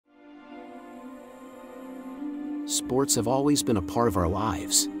Sports have always been a part of our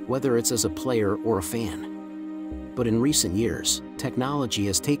lives, whether it's as a player or a fan. But in recent years, technology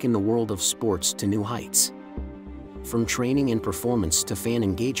has taken the world of sports to new heights. From training and performance to fan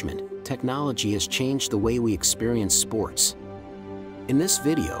engagement, technology has changed the way we experience sports. In this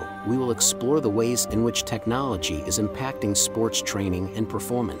video, we will explore the ways in which technology is impacting sports training and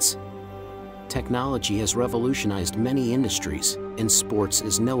performance. Technology has revolutionized many industries, and sports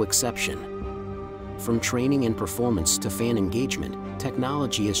is no exception. From training and performance to fan engagement,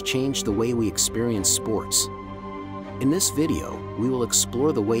 technology has changed the way we experience sports. In this video, we will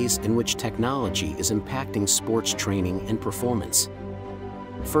explore the ways in which technology is impacting sports training and performance.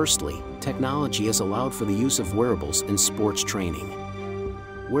 Firstly, technology has allowed for the use of wearables in sports training.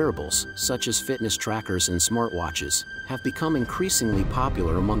 Wearables, such as fitness trackers and smartwatches, have become increasingly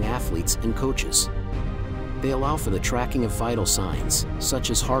popular among athletes and coaches. They allow for the tracking of vital signs, such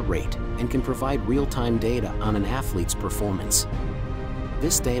as heart rate, and can provide real-time data on an athlete's performance.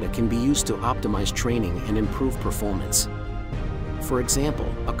 This data can be used to optimize training and improve performance. For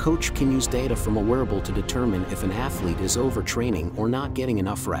example, a coach can use data from a wearable to determine if an athlete is overtraining or not getting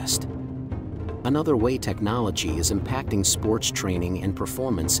enough rest. Another way technology is impacting sports training and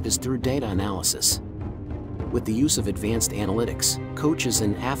performance is through data analysis. With the use of advanced analytics, coaches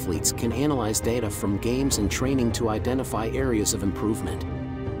and athletes can analyze data from games and training to identify areas of improvement.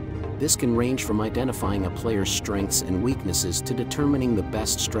 This can range from identifying a player's strengths and weaknesses to determining the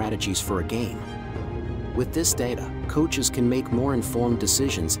best strategies for a game. With this data, coaches can make more informed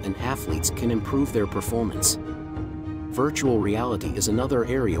decisions and athletes can improve their performance. Virtual reality is another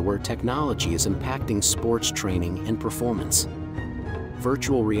area where technology is impacting sports training and performance.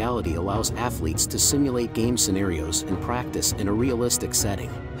 Virtual reality allows athletes to simulate game scenarios and practice in a realistic setting.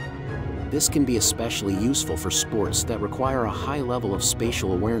 This can be especially useful for sports that require a high level of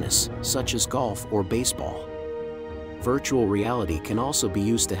spatial awareness, such as golf or baseball. Virtual reality can also be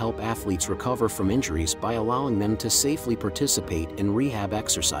used to help athletes recover from injuries by allowing them to safely participate in rehab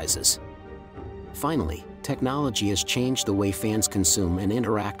exercises. Finally, technology has changed the way fans consume and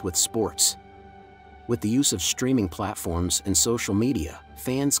interact with sports. With the use of streaming platforms and social media,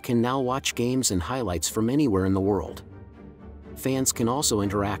 fans can now watch games and highlights from anywhere in the world. Fans can also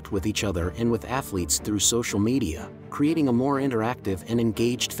interact with each other and with athletes through social media, creating a more interactive and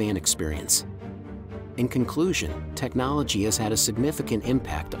engaged fan experience. In conclusion, technology has had a significant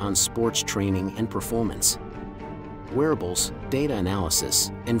impact on sports training and performance. Wearables, data analysis,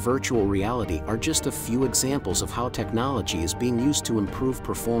 and virtual reality are just a few examples of how technology is being used to improve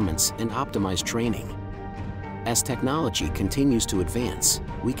performance and optimize training. As technology continues to advance,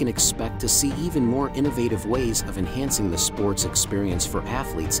 we can expect to see even more innovative ways of enhancing the sports experience for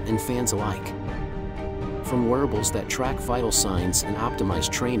athletes and fans alike. From wearables that track vital signs and optimize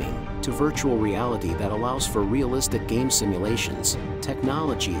training, to virtual reality that allows for realistic game simulations,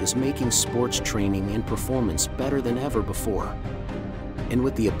 technology is making sports training and performance better than ever before. And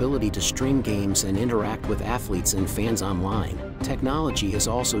with the ability to stream games and interact with athletes and fans online, technology has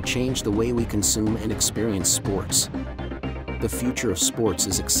also changed the way we consume and experience sports. The future of sports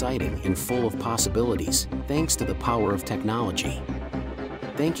is exciting and full of possibilities, thanks to the power of technology.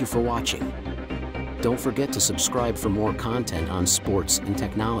 Thank you for watching. Don't forget to subscribe for more content on sports and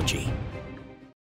technology.